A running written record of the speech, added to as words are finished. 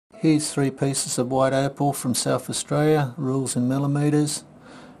Here's 3 pieces of white opal from South Australia, rules in millimetres,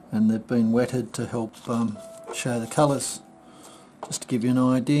 and they've been wetted to help show the colours. Just to give you an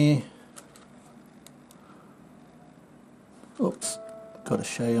idea. Oops, got to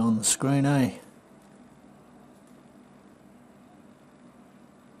show you on the screen, eh?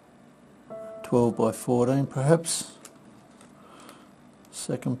 "12 by 14 perhaps."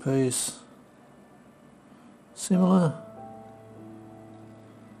 Second piece, similar,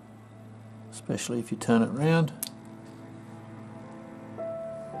 especially if you turn it round.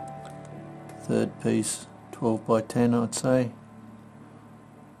 Third piece, 12 by 10 I'd say.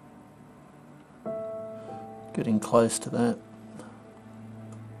 Getting close to that.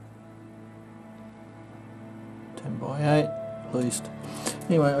 10 by 8 at least.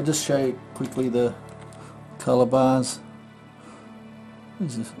 Anyway, I'll just show you quickly the colour bars.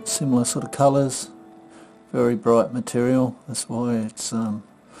 These are similar sort of colours. Very bright material, that's why it's a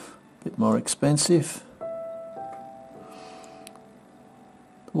bit more expensive.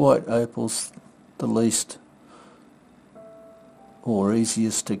 The white opal's the least or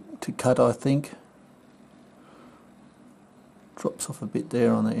easiest to cut, I think. Drops off a bit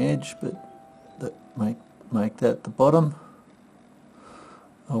there on the edge, but that make that the bottom,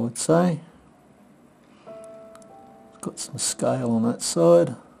 I would say. Got some scale on that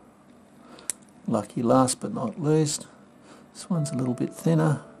side. Lucky last but not least. This one's a little bit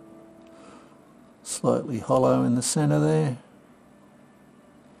thinner, slightly hollow in the centre there.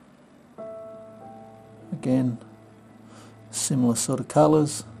 Again, similar sort of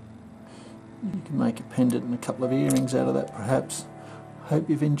colours. You can make a pendant and a couple of earrings out of that perhaps. Hope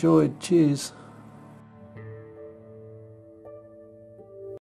you've enjoyed. Cheers.